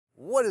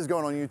What is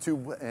going on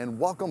YouTube, and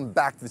welcome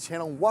back to the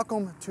channel.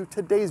 Welcome to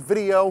today's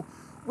video.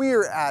 We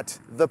are at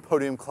the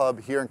Podium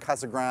Club here in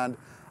Casa Grande.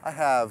 I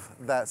have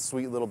that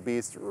sweet little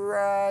beast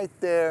right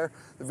there,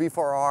 the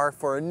V4R,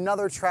 for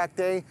another track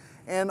day,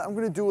 and I'm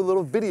going to do a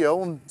little video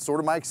on sort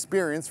of my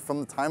experience from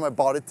the time I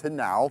bought it to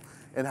now,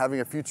 and having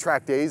a few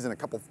track days and a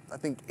couple, I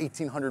think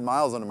 1,800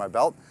 miles under my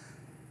belt,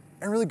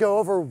 and really go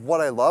over what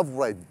I love,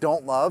 what I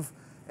don't love,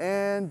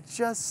 and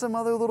just some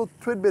other little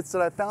tidbits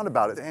that I found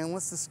about it. And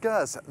let's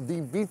discuss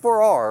the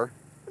V4R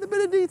in a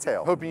bit of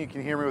detail. Hoping you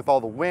can hear me with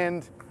all the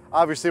wind.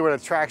 Obviously we're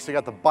at a track, so you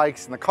got the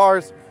bikes and the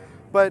cars,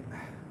 but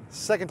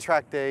second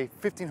track day,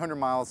 1,500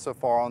 miles so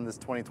far on this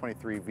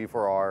 2023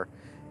 V4R.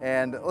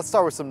 And let's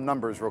start with some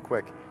numbers real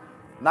quick.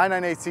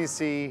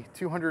 998cc,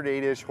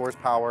 208-ish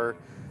horsepower,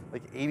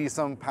 like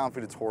 80-some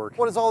pound-feet of torque.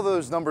 What does all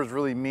those numbers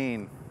really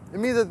mean? It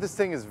means that this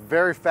thing is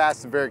very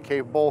fast and very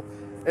capable,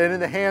 and in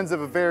the hands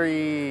of a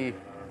very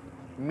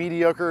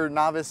mediocre,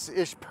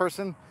 novice-ish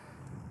person,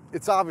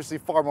 it's obviously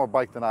far more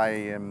bike than I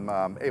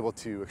am able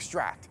to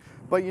extract.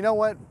 But you know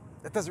what?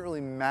 That doesn't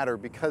really matter,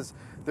 because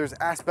there's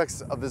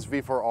aspects of this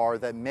V4R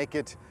that make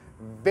it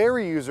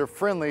very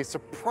user-friendly,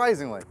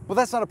 surprisingly. Well,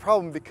 that's not a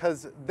problem,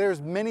 because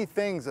there's many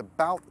things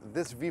about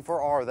this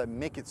V4R that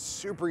make it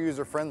super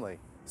user-friendly.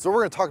 So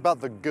we're gonna talk about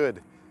the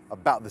good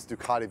about this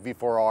Ducati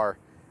V4R.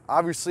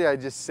 Obviously, I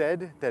just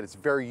said that it's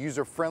very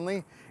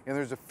user-friendly, and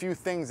there's a few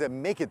things that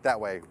make it that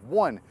way.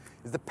 One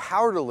is the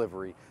power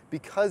delivery.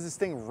 Because this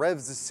thing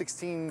revs to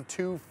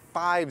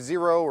 16,250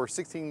 or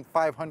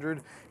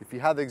 16,500, if you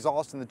have the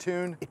exhaust and the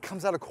tune, it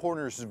comes out of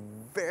corners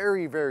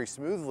very, very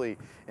smoothly.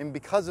 And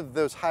because of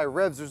those high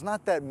revs, there's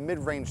not that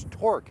mid-range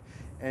torque.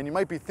 And you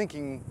might be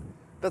thinking,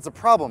 that's a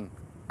problem.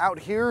 Out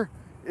here,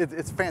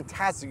 it's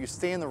fantastic. You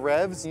stay in the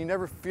revs, and you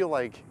never feel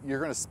like you're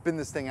gonna spin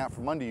this thing out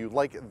from under you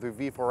like the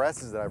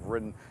V4Ss that I've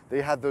ridden.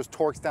 They have those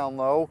torques down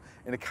low,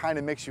 and it kind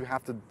of makes you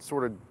have to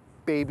sort of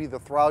baby the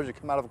throttle as you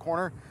come out of a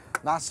corner.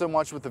 Not so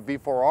much with the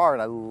V4R,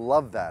 and I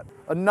love that.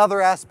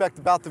 Another aspect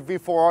about the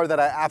V4R that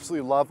I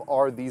absolutely love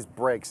are these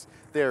brakes.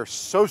 They're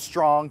so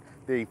strong,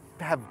 they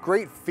have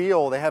great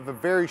feel, they have a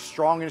very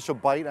strong initial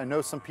bite. I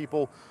know some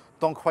people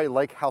don't quite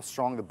like how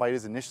strong the bite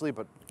is initially,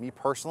 but me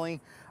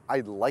personally, I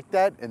like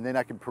that, and then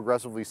I can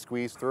progressively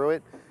squeeze through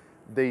it.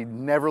 They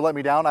never let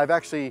me down. I've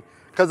actually,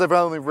 because I've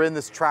only ridden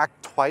this track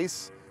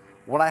twice,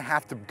 when I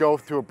have to go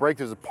through a brake,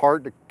 there's a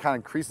part that kind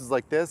of creases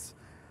like this.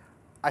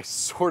 I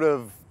sort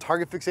of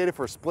target fixated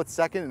for a split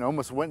second and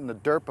almost went in the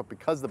dirt, but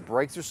because the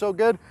brakes are so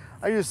good,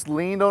 I just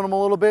leaned on them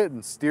a little bit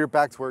and steered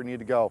back to where it needed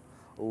to go.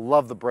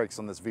 Love the brakes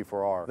on this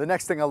V4R. The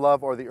next thing I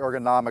love are the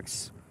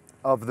ergonomics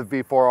of the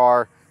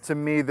V4R. To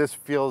me, this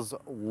feels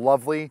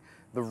lovely.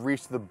 The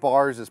reach to the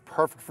bars is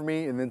perfect for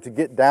me, and then to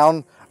get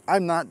down,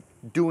 I'm not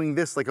doing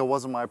this like I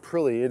was on my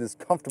Aprilia. It is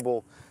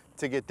comfortable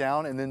to get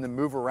down and then to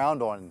move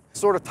around on.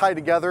 Sort of tied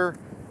together,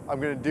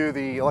 I'm gonna do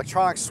the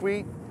electronic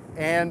suite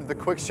and the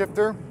quick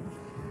shifter.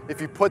 If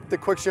you put the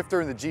quick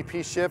shifter in the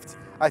GP shift,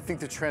 I think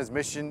the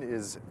transmission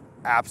is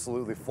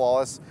absolutely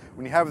flawless.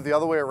 When you have it the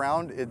other way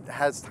around, it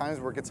has times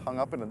where it gets hung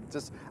up and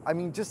just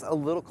a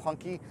little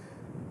clunky.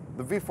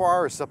 The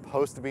V4R is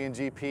supposed to be in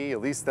GP,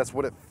 at least that's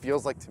what it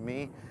feels like to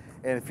me.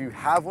 And if you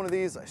have one of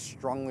these, I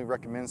strongly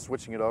recommend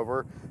switching it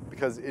over,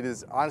 because it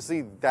is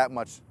honestly that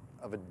much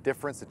of a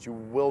difference that you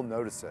will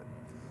notice it.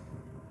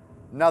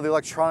 Now the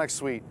electronic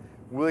suite,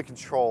 wheel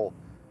control,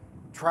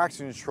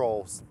 traction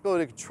control,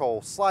 stability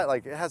control, slide,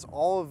 like it has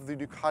all of the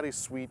Ducati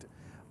suite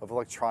of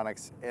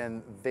electronics,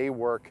 and they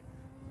work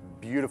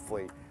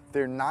beautifully.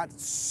 They're not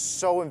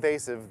so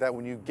invasive that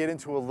when you get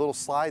into a little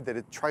slide that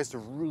it tries to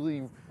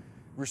really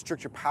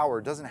restrict your power.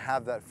 It doesn't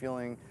have that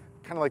feeling,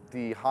 kind of like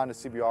the Honda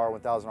CBR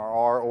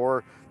 1000RR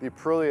or the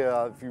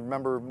Aprilia. If you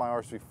remember my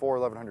RS4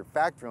 1100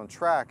 factory on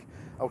track,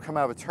 I would come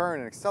out of a turn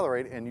and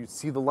accelerate, and you'd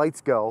see the lights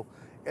go,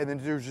 and then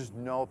there's just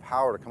no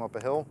power to come up a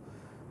hill.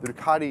 The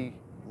Ducati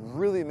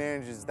really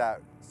manages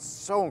that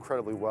so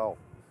incredibly well.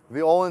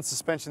 The all-in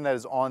suspension that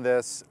is on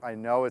this, I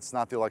know it's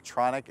not the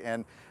electronic,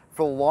 and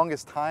for the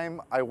longest time,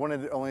 I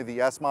wanted only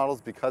the S models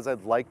because I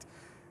liked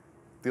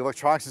the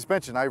electronic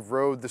suspension. I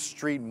rode the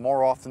street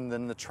more often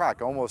than the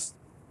track, almost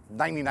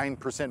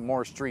 99%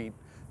 more street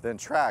than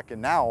track,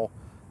 and now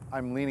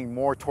I'm leaning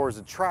more towards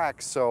the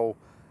track, so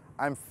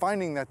I'm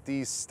finding that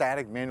these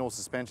static manual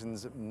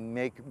suspensions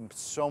make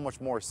so much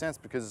more sense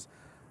because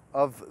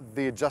of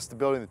the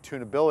adjustability and the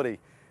tunability.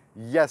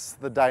 Yes,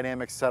 the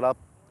dynamic setup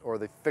or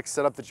the fixed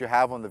setup that you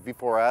have on the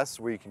V4S,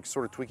 where you can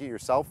sort of tweak it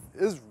yourself,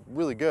 is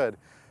really good,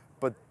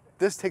 but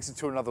this takes it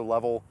to another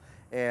level.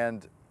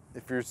 And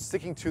if you're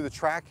sticking to the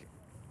track,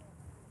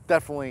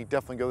 definitely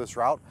go this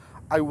route.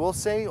 I will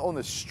say on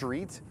the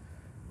street,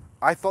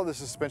 I thought the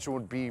suspension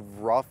would be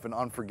rough and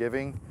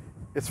unforgiving.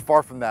 It's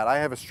far from that. I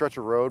have a stretch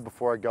of road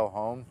before I go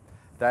home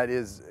that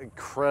is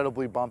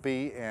incredibly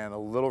bumpy and a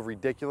little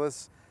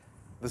ridiculous.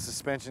 The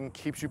suspension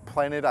keeps you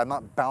planted. I'm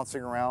not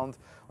bouncing around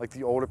like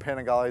the older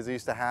Panigales I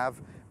used to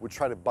have, would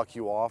try to buck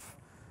you off.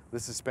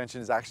 This suspension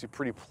is actually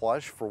pretty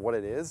plush for what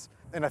it is.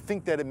 And I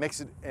think that it makes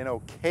it an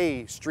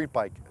okay street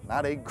bike,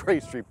 not a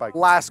great street bike.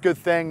 Last good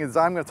thing is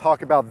I'm gonna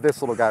talk about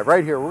this little guy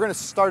right here. We're gonna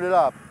start it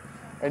up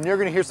and you're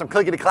gonna hear some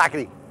clickety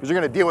clackety because you're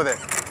gonna deal with it.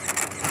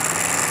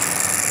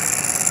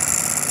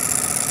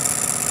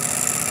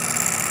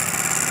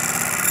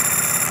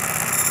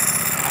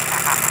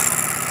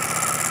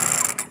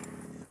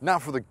 Now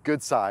for the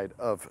good side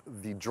of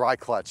the dry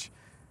clutch,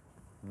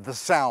 the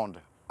sound.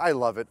 I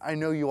love it. I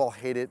know you all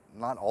hate it,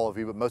 not all of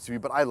you, but most of you,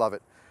 but I love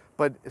it.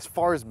 But as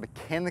far as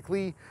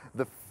mechanically,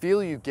 the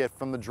feel you get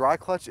from the dry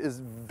clutch is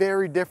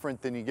very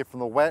different than you get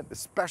from the wet,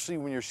 especially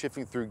when you're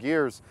shifting through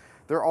gears.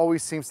 There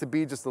always seems to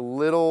be just a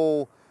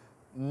little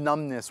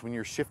numbness when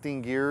you're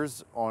shifting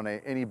gears on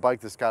any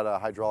bike that's got a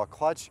hydraulic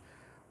clutch.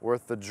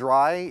 With the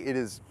dry, it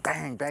is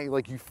bang, bang,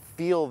 like you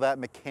feel that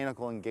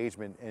mechanical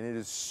engagement, and it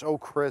is so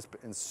crisp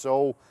and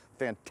so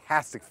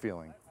fantastic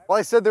feeling. Well,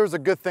 I said there was a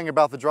good thing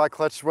about the dry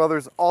clutch. Well,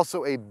 there's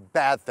also a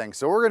bad thing.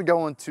 So we're gonna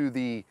go into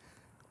the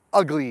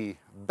ugly,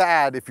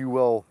 bad, if you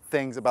will,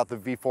 things about the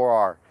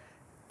V4R.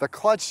 The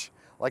clutch,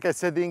 like I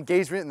said, the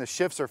engagement and the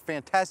shifts are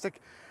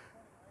fantastic.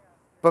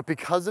 But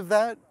because of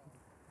that,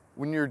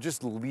 when you're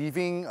just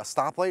leaving a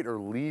stoplight or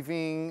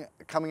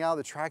coming out of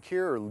the track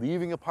here or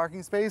leaving a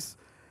parking space,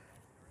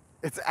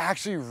 it's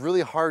actually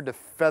really hard to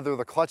feather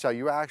the clutch out.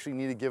 You actually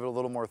need to give it a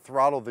little more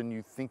throttle than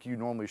you think you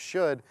normally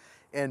should.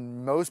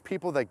 And most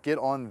people that get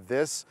on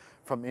this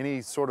from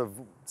any sort of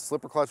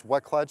slipper clutch,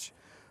 wet clutch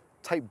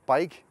type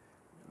bike,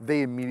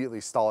 they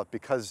immediately stall it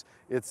because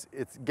it's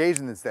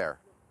gauged and it's there,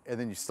 and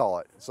then you stall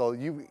it. So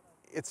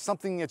it's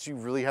something that you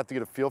really have to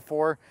get a feel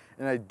for.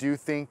 And I do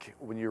think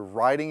when you're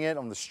riding it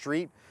on the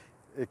street,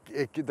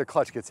 the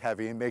clutch gets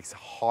heavy. It makes it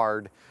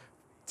hard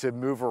to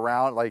move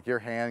around, like your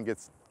hand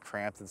gets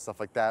cramped and stuff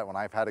like that. When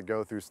I've had to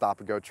go through stop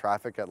and go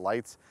traffic at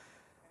lights,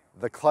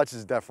 the clutch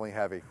is definitely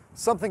heavy.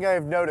 Something I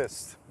have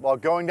noticed while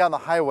going down the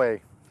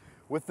highway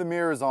with the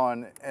mirrors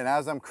on and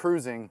as I'm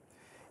cruising,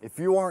 if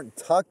you aren't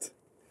tucked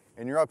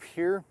and you're up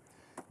here,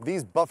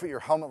 these buffet your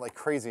helmet like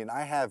crazy. And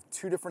I have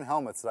two different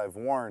helmets that I've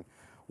worn.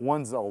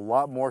 One's a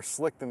lot more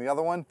slick than the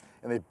other one,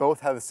 and they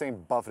both have the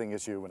same buffeting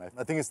issue. And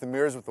I think it's the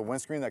mirrors with the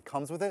windscreen that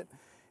comes with it.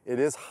 It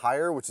is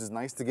higher, which is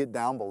nice to get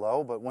down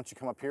below, but once you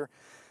come up here,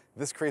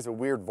 this creates a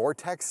weird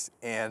vortex,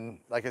 and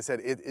like I said,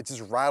 it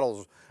just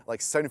rattles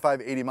like 75,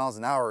 80 miles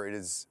an hour. It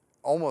is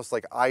almost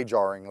like eye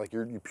jarring, like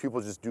your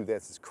pupils just do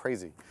this. It's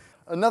crazy.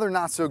 Another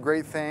not so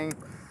great thing,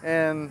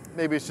 and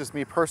maybe it's just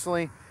me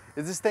personally,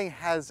 is this thing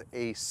has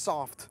a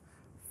soft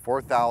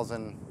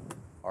 4,000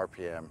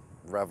 RPM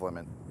rev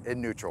limit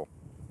in neutral.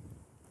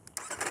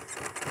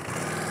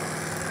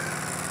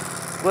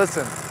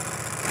 Listen.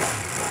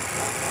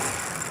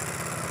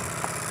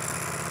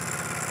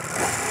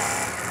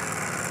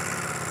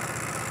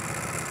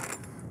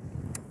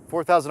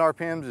 4,000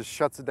 RPM just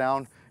shuts it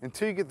down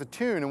until you get the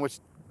tune in which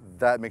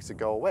that makes it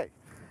go away.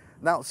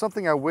 Now,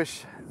 something I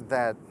wish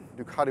that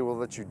Ducati will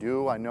let you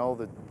do, I know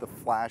that the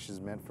flash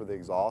is meant for the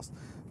exhaust,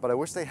 but I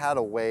wish they had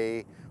a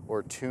way or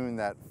a tune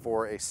that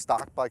for a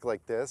stock bike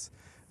like this,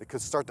 it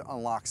could start to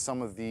unlock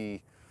some of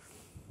the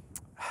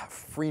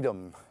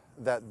freedom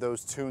that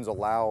those tunes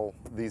allow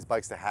these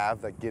bikes to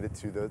have that get it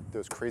to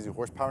those crazy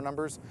horsepower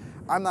numbers.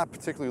 I'm not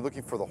particularly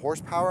looking for the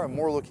horsepower, I'm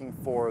more looking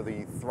for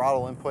the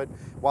throttle input.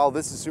 While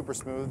this is super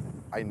smooth,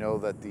 I know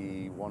that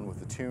the one with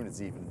the tune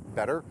is even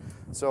better.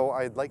 So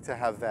I'd like to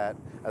have that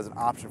as an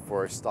option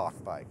for a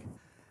stock bike.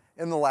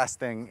 And the last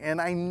thing, and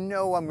I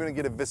know I'm gonna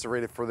get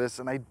eviscerated for this,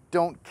 and I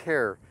don't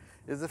care,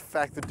 is the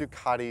fact that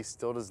Ducati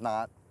still does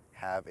not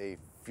have a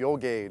fuel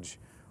gauge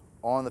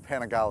on the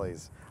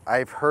Panigales.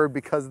 I've heard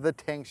because the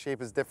tank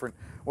shape is different,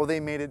 well, they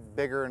made it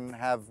bigger and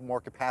have more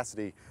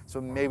capacity.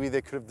 So maybe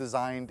they could have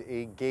designed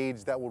a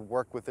gauge that would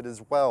work with it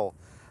as well.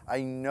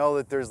 I know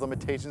that there's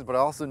limitations, but I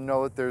also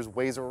know that there's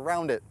ways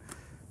around it.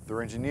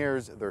 They're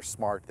engineers, they're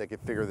smart, they can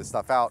figure this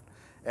stuff out.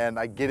 And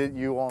I get it,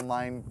 you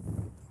online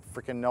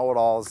freaking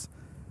know-it-alls.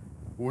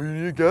 What do you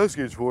need a gas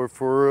gauge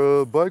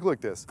for a bike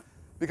like this?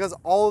 Because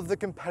all of the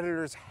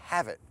competitors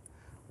have it.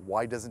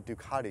 Why doesn't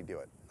Ducati do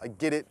it? I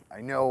get it,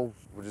 I know,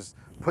 we'll just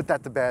put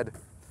that to bed.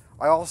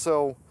 I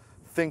also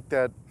think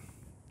that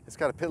it's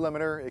got a pit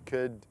limiter. It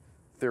could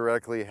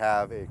theoretically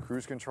have a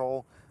cruise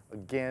control.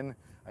 Again,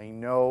 I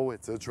know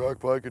it's a track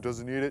bike, it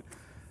doesn't need it.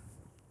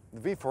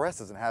 The V4S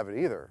doesn't have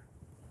it either.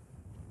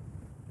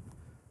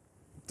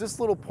 Just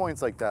little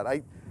points like that.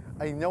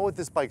 I know what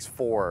this bike's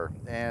for,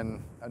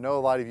 and I know a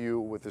lot of you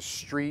with the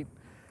street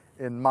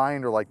in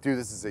mind are like, dude,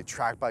 this is a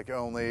track bike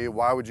only.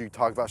 Why would you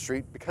talk about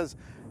street? Because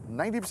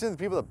 90% of the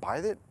people that buy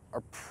it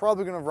are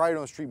probably gonna ride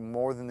on the street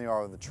more than they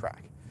are on the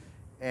track.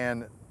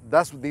 And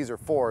that's what these are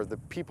for, the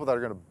people that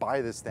are gonna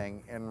buy this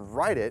thing and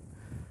ride it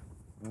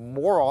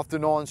more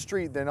often on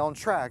street than on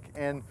track.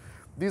 And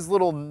these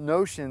little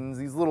notions,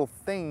 these little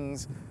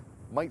things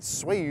might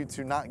sway you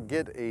to not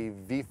get a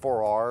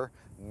V4R,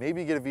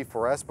 maybe get a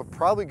V4S, but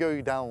probably go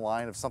you down the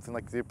line of something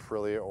like the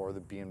Aprilia or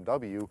the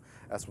BMW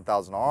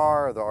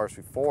S1000R or the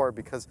RS4,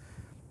 because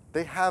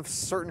they have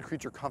certain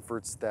creature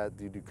comforts that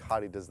the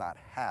Ducati does not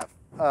have.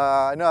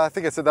 I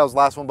think I said that was the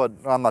last one, but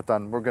I'm not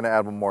done. We're gonna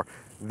add one more.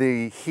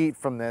 The heat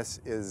from this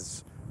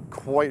is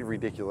quite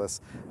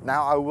ridiculous.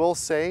 Now, I will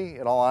say,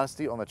 in all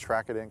honesty, on the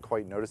track, I didn't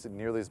quite notice it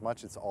nearly as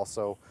much. It's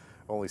also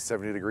only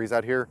 70 degrees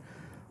out here,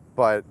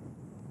 but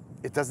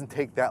it doesn't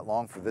take that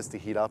long for this to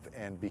heat up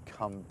and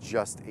become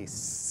just a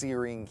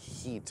searing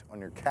heat on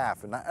your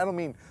calf. And I don't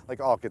mean like,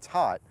 oh, it gets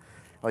hot.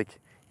 Like,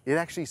 it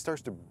actually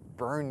starts to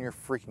burn your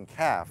freaking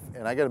calf,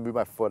 and I gotta move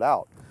my foot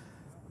out.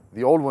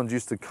 The old ones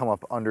used to come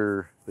up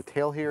under the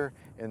tail here,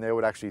 and they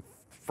would actually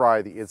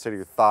fry the inside of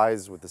your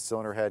thighs with the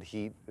cylinder head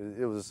heat.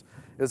 It was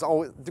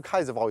always,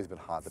 Ducatis have always been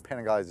hot, the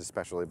Panigales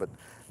especially, but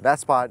that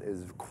spot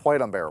is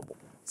quite unbearable.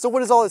 So what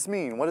does all this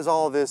mean? What does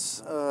all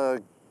this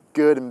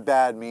good and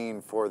bad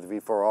mean for the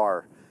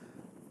V4R?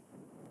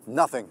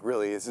 Nothing,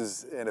 really. This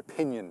is an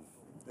opinion.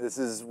 This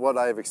is what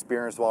I've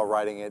experienced while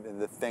riding it and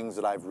the things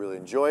that I've really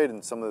enjoyed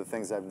and some of the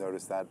things I've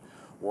noticed that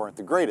weren't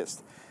the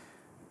greatest.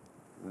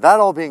 That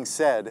all being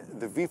said,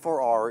 the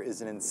V4R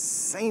is an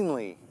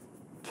insanely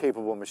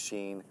capable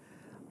machine.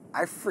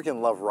 I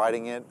freaking love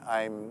riding it.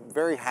 I'm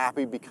very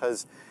happy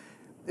because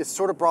it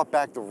sort of brought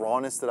back the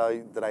rawness that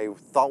I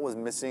thought was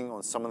missing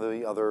on some of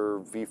the other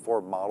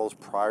V4 models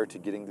prior to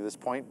getting to this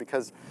point,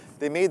 because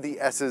they made the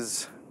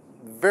S's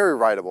very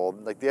rideable.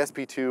 Like the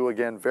SP2,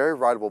 again, very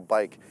rideable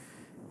bike.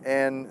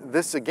 And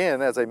this,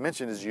 again, as I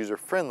mentioned, is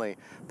user-friendly,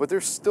 but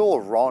there's still a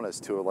rawness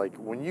to it. Like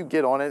when you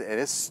get on it and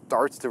it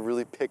starts to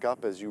really pick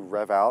up as you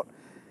rev out,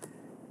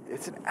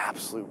 it's an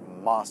absolute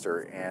monster.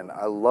 And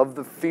I love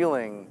the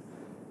feeling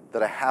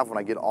that I have when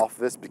I get off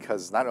this,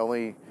 because not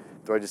only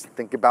do I just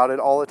think about it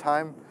all the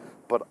time,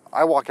 but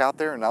I walk out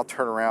there and I'll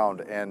turn around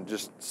and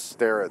just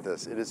stare at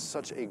this. It is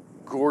such a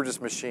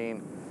gorgeous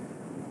machine.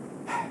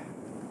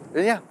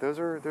 And yeah, those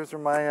are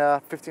my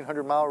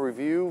 1,500 mile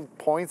review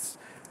points.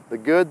 The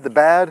good, the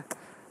bad.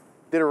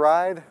 Did a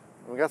ride.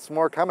 We got some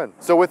more coming.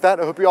 So with that,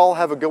 I hope you all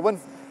have a good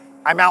one.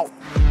 I'm out.